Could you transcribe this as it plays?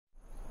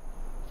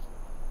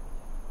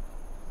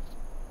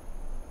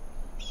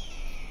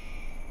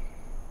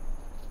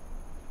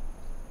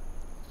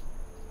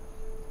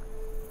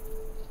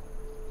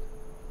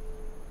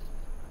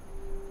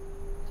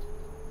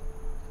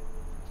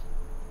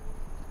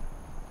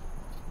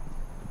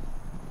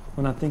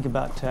When I think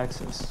about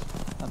Texas,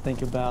 I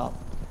think about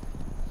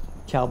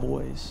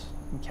cowboys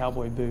and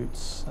cowboy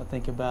boots. I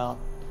think about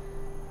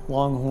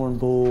longhorn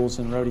bulls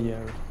and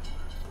rodeo.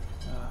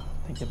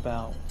 I think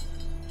about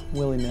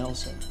Willie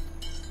Nelson,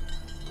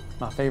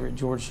 my favorite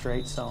George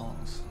Strait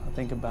songs. I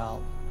think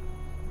about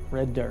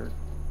Red Dirt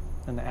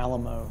and the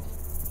Alamo.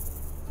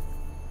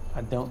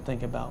 I don't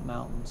think about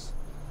mountains.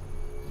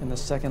 And the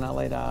second I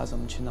laid eyes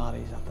on the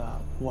Chinatis, I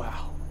thought,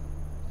 wow,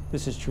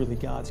 this is truly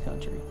God's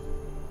country.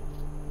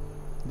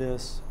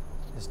 This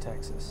is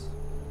Texas.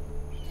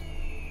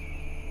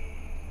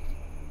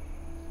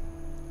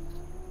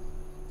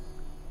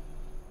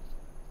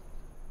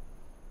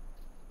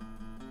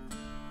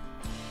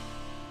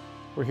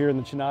 We're here in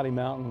the Chinati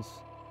Mountains.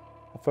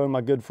 I phoned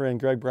my good friend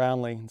Greg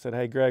Brownlee and said,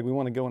 hey Greg, we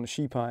want to go on a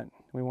sheep hunt.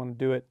 We want to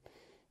do it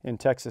in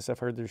Texas. I've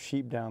heard there's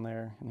sheep down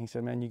there. And he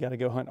said, man, you got to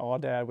go hunt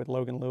Aoudad with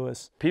Logan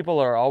Lewis. People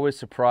are always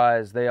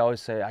surprised. They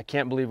always say, I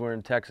can't believe we're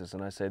in Texas.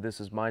 And I say,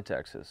 this is my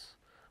Texas.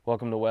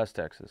 Welcome to West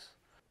Texas.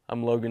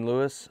 I'm Logan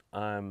Lewis.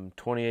 I'm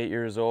 28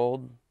 years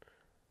old.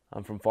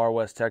 I'm from far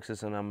West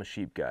Texas, and I'm a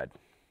sheep guide.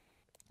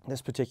 This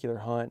particular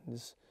hunt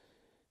is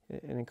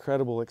an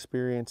incredible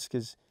experience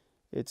because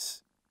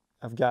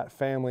I've got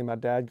family. My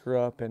dad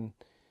grew up in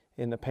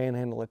the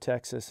panhandle of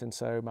Texas, and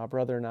so my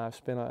brother and I have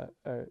spent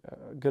a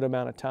good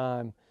amount of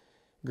time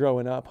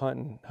growing up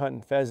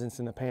hunting pheasants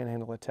in the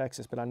panhandle of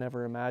Texas, but I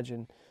never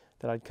imagined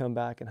that I'd come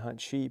back and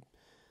hunt sheep.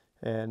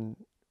 And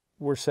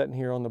we're sitting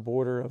here on the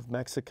border of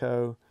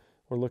Mexico.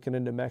 We're looking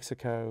into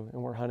Mexico,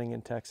 and we're hunting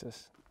in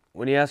Texas.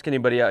 When you ask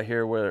anybody out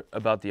here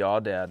about the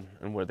Aoudad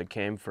and where they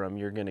came from,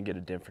 you're going to get a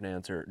different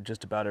answer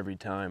just about every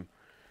time.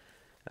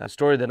 A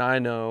story that I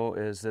know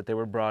is that they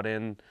were brought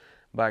in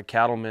by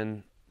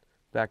cattlemen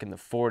back in the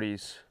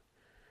 40s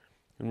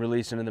and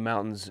released into the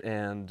mountains,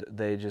 and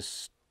they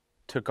just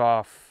took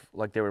off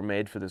like they were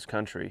made for this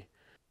country.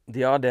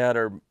 The Aoudad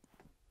are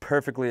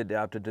perfectly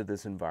adapted to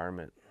this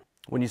environment.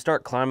 When you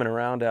start climbing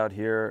around out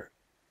here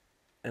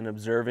and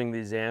observing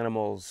these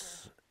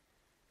animals,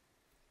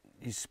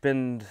 you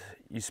spend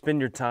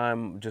your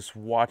time just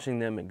watching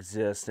them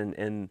exist,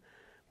 and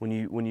when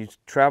you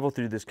travel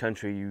through this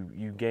country,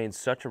 you gain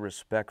such a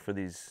respect for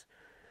these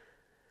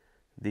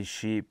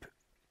sheep,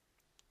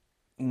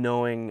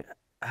 knowing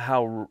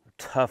how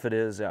tough it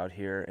is out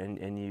here,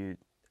 and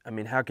I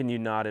mean, how can you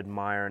not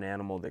admire an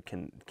animal that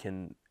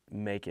can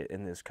make it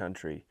in this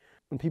country?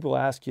 When people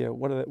ask you,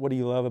 what do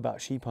you love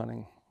about sheep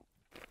hunting?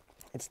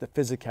 It's the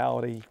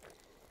physicality,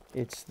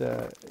 it's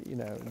the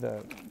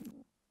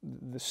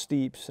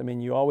steeps. I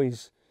mean,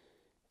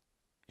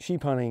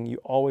 sheep hunting, you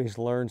always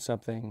learn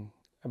something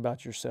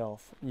about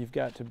yourself. You've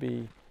got to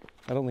be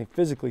not only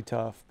physically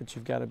tough, but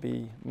you've got to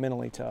be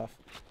mentally tough.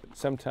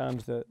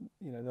 Sometimes the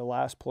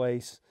last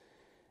place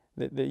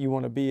that you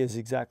want to be is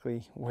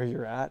exactly where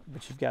you're at,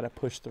 but you've got to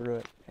push through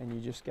it, and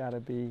you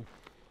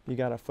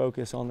got to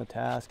focus on the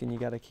task, and you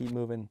got to keep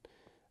moving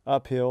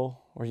uphill,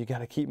 or you got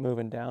to keep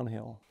moving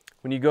downhill.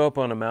 When you go up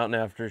on a mountain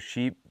after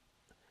sheep,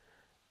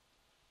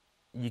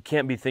 you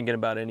can't be thinking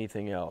about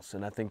anything else,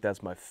 and I think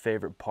that's my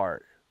favorite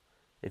part.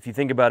 If you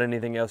think about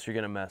anything else, you're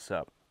going to mess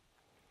up.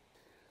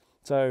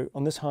 So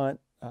on this hunt,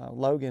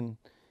 Logan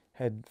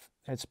had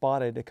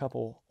spotted a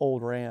couple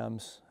old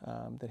rams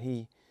that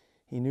he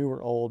knew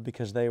were old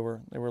because they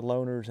were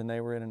loners, and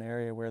they were in an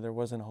area where there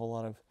wasn't a whole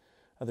lot of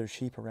other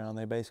sheep around.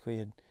 They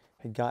basically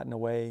had gotten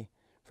away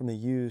from the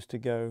ewes to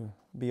go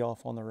be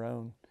off on their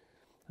own.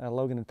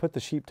 Logan had put the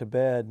sheep to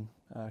bed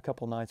a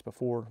couple nights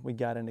before we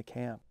got into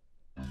camp.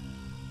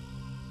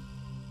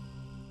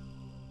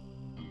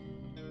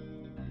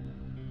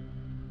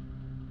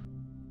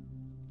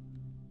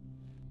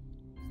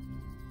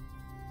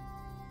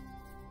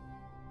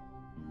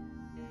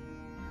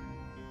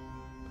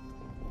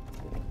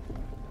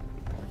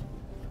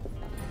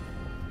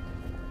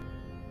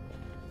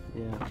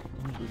 Yeah,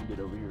 we can get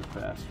over here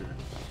faster.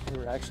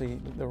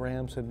 The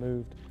rams had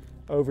moved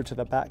over to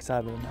the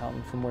backside of the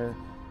mountain from where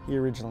he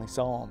originally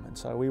saw them, and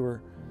so we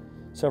were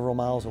several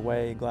miles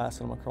away,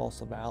 glassing them across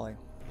the valley.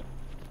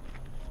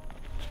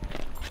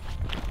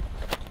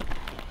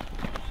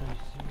 So you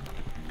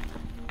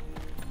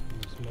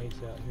see this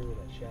mesa out here where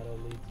that shadow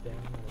leads down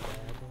on the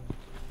back.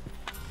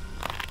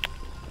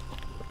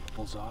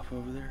 Pulls off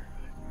over there.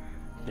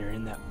 They're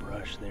in that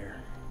brush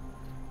there.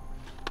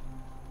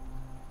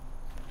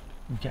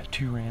 We've got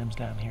two rams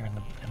down here in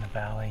the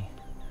valley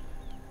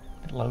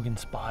that Logan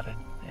spotted,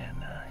 and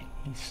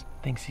he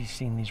thinks he's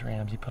seen these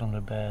rams. He put them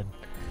to bed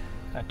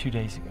 2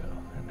 days ago,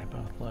 and they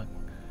both look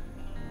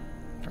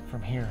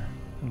from here.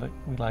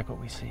 We like what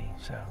we see.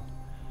 So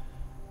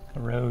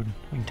we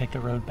can take the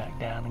road back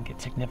down and get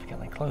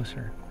significantly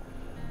closer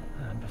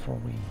before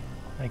we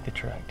make the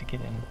trek to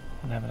get in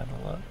and have another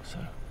look. So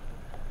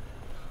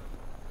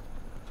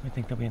we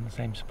think they'll be in the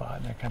same spot,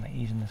 and they're kind of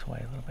easing this way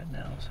a little bit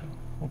now. So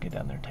we'll get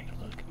down there and take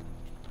a look.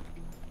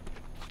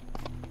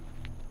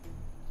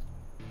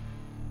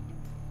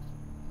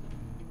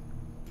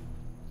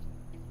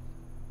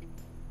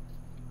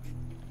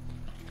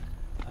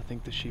 I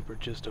think the sheep are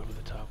just over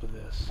the top of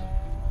this,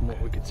 from what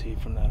we could see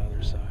from that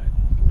other side.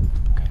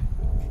 Okay.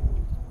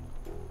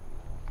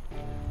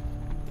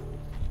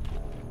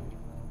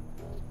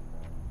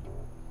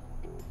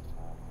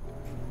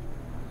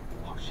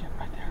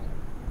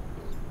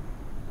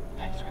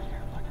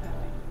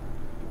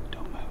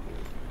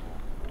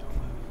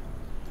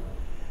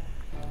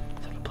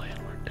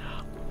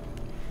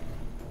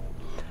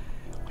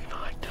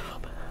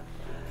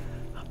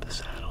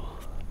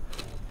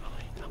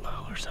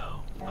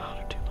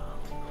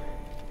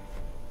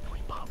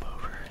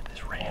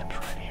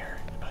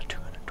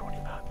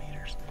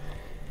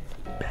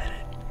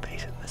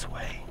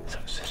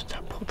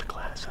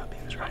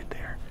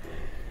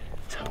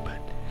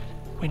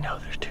 We know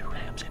there's 2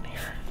 rams in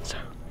here, so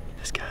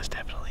this guy's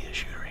definitely a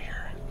shooter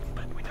here.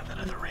 But we know that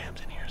other ram's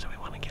in here, so we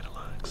want to get a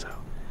look. So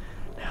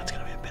now it's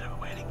gonna be a bit of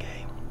a waiting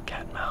game,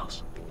 cat and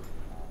mouse.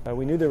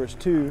 We knew there was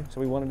 2, so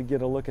we wanted to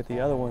get a look at the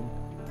other one.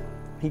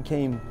 He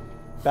came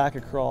back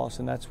across,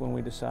 and that's when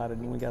we decided,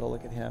 and we got to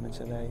look at him and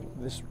said, hey,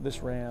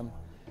 this ram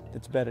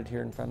that's bedded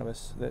here in front of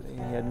us, that he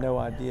had no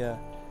idea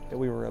that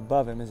we were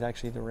above him, is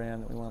actually the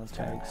ram that we want to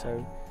take.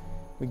 So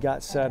we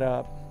got set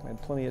up, we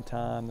had plenty of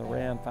time. The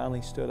ram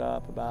finally stood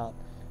up about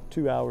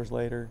 2 hours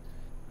later.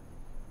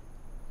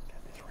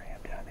 Got this ram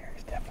down there.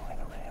 He's definitely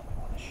the ram we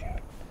want to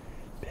shoot.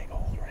 Big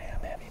old ram,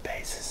 heavy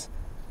bases.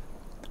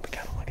 We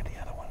got to look at the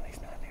other one.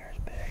 He's not near as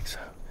big, so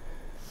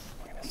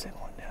we're going to send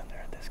one down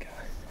there at this guy.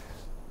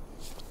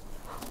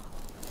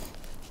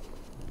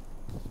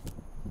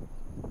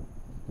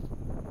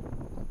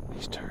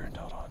 He's turned,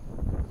 hold on.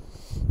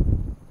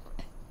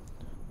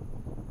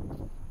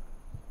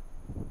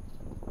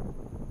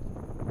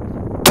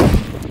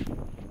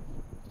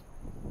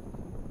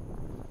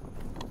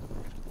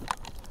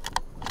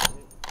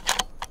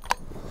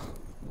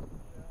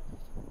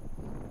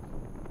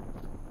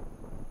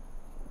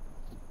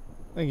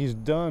 I think he's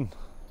done.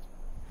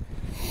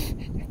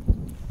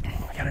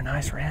 We got a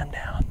nice ram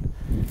down.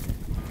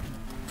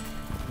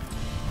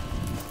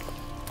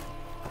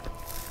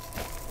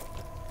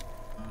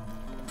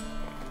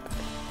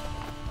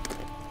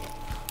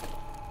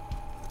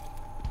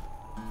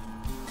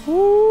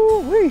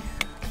 Woo-wee!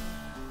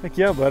 Heck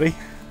yeah, buddy.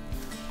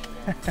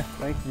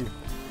 Thank you.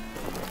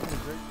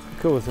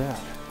 How cool was that?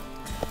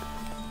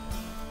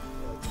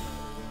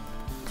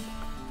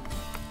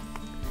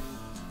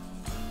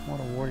 What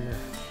a warrior.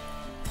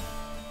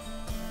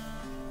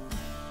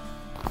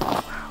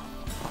 Wow.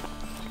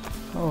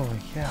 Holy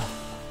cow.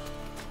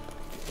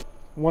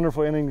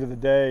 Wonderful ending to the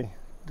day.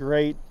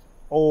 Great,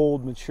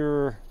 old,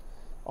 mature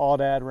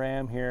Aoudad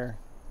ram here.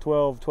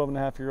 12 and a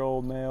half year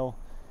old male.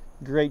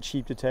 Great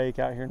sheep to take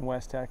out here in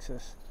West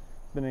Texas.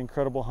 Been an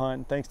incredible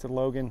hunt. Thanks to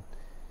Logan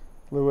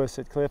Lewis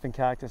at Cliff and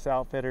Cactus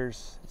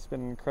Outfitters. It's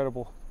been an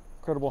incredible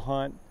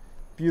hunt.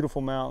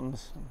 Beautiful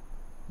mountains.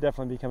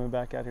 Definitely be coming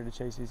back out here to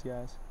chase these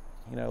guys.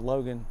 You know,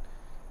 Logan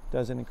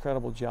does an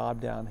incredible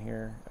job down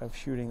here of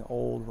shooting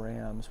old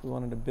rams. We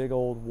wanted a big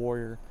old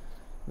warrior.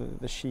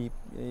 The sheep,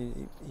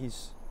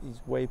 he's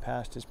way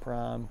past his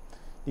prime.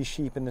 These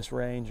sheep in this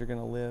range are going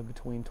to live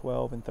between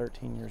 12 and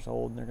 13 years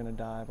old, and they're going to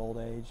die of old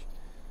age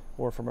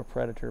or from a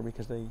predator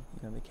because they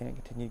can't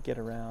continue to get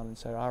around. And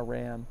so our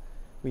ram,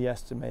 we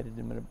estimated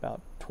him at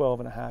about 12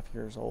 and a half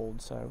years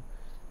old. So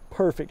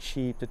perfect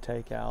sheep to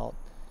take out.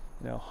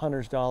 You know,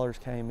 hunter's dollars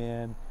came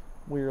in.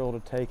 We were able to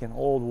take an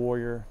old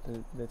warrior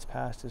that's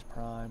past his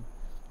prime.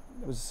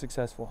 It was a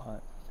successful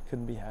hunt.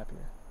 Couldn't be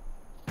happier.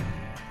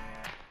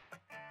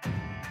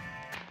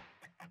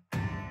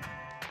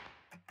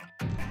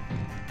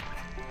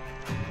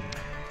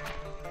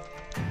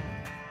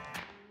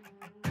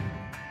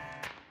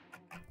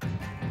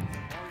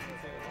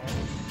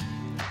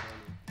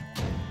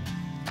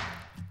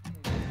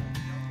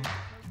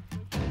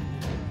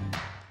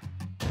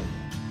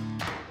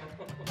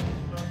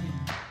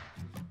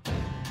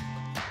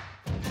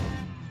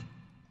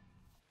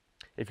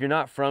 If you're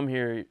not from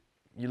here,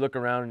 you look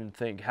around and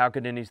think, how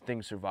could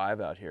anything survive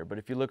out here? But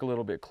if you look a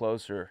little bit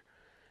closer,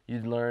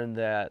 you'd learn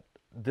that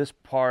this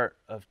part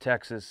of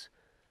Texas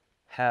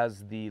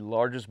has the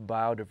largest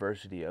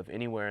biodiversity of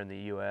anywhere in the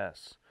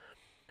U.S.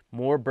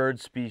 More bird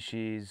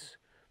species,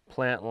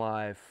 plant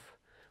life.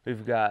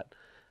 We've got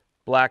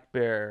black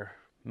bear,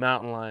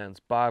 mountain lions,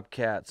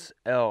 bobcats,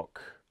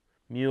 elk,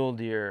 mule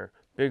deer,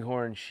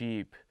 bighorn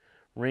sheep,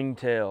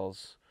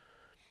 ringtails,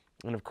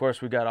 and of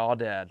course we got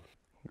Aoudad.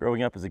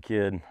 Growing up as a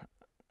kid,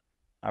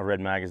 I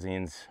read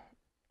magazines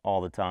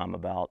all the time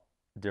about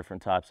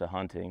different types of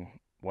hunting,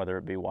 whether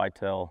it be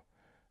whitetail,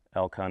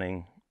 elk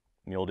hunting,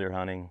 mule deer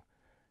hunting,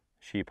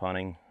 sheep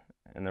hunting,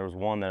 and there was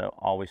one that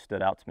always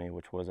stood out to me,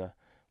 which was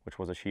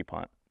a sheep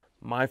hunt.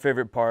 My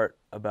favorite part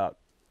about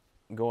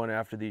going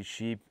after these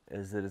sheep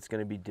is that it's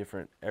going to be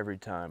different every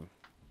time.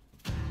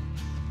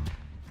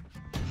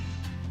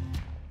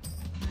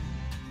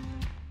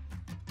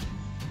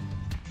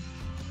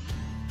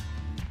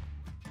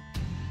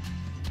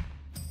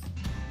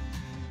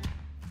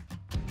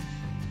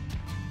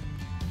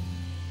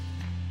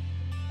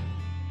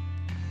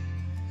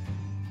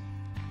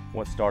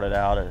 What started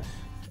out as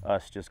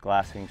us just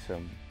glassing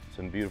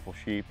some beautiful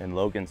sheep, and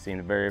Logan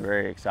seemed very,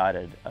 very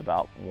excited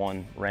about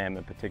one ram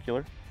in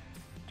particular.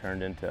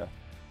 Turned into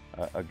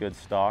a good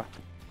stock.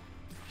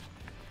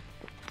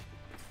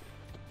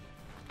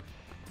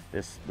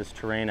 This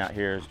terrain out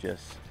here is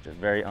just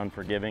very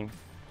unforgiving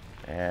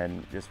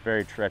and just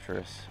very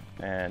treacherous,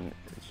 and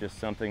it's just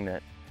something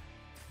that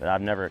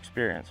I've never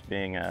experienced,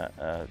 being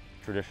a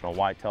traditional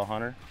whitetail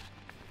hunter.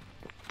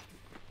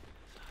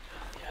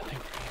 Yeah, I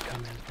think we're gonna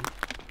come in from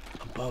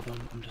above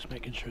them. I'm just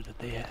making sure that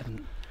they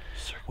hadn't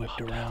whipped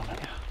around and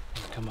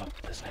come up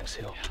this next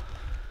hill. Yeah.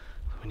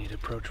 We need to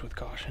approach with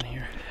caution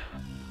here.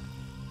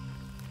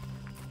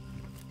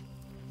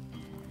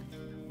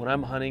 When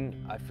I'm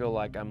hunting, I feel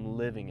like I'm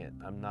living it.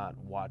 I'm not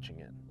watching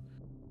it.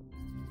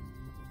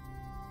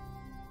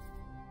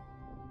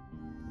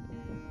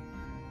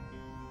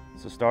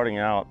 So starting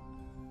out,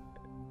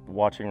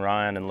 watching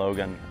Ryan and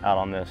Logan out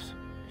on this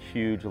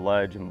huge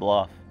ledge and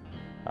bluff,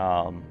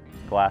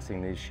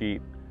 glassing these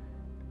sheep,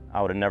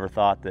 I would have never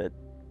thought that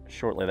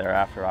shortly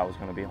thereafter I was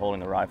going to be holding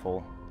the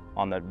rifle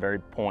on that very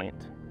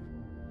point.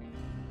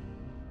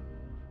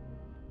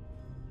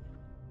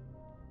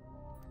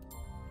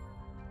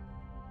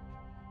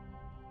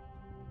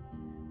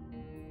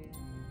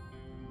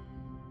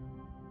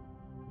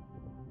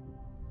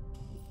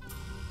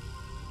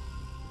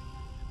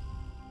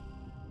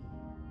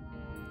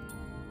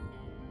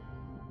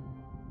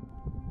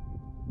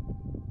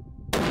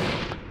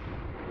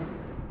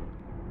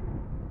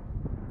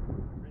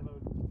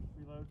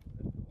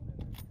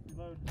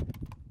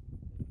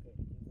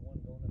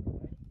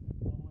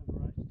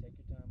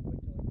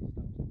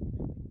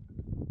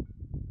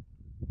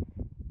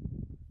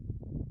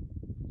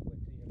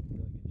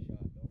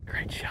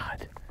 Great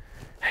shot.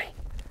 Hey,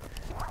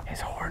 his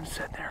horn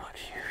sitting there looks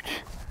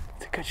huge.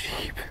 It's a good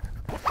sheep.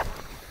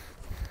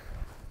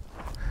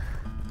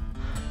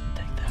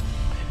 Take that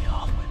baby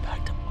all the way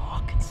back to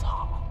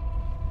Arkansas.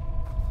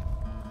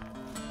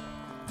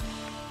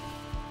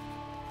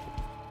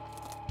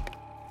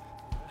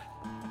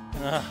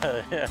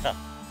 Yeah.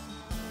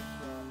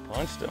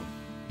 Punched him.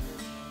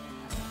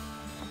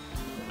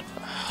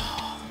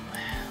 Oh,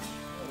 man.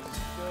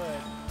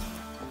 Good.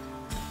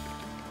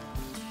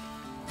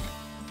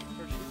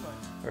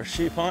 First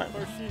sheep hunt.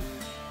 First sheep.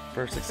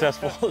 First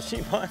successful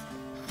sheep hunt.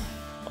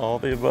 All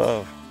the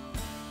above.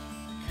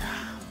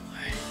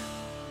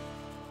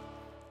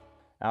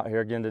 Out here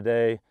again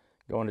today,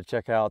 going to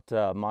check out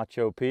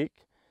Macho Peak,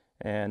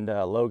 and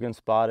Logan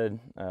spotted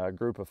a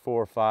group of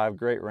 4 or 5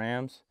 great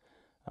rams.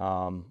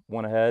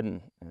 Went ahead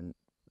and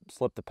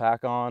slipped the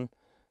pack on,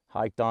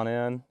 hiked on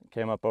in,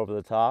 came up over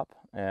the top,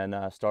 and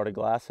started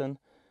glassing.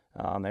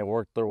 They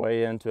worked their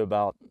way into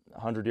about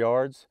 100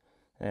 yards,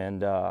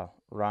 and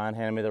Ryan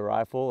handed me the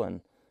rifle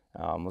and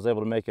was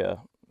able to make a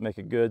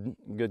good,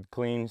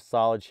 clean,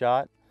 solid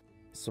shot.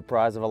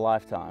 Surprise of a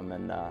lifetime,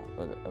 and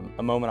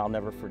a moment I'll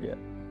never forget.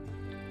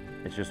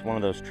 It's just one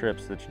of those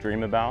trips that you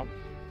dream about.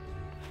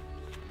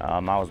 I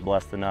was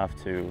blessed enough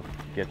to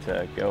get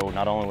to go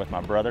not only with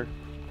my brother,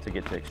 to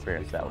get to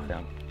experience that with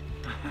him.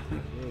 Yeah,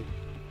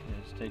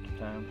 just take your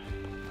time.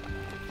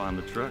 Find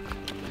the truck.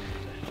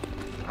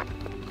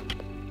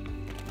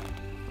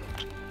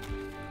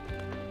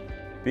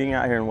 Being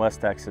out here in West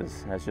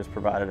Texas has just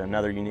provided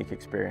another unique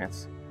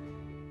experience.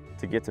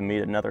 To get to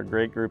meet another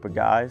great group of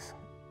guys,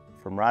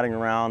 from riding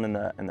around in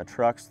the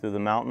trucks through the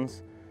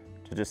mountains,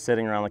 to just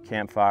sitting around the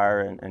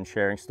campfire and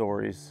sharing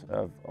stories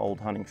of old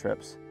hunting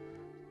trips.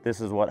 This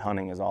is what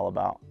hunting is all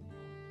about.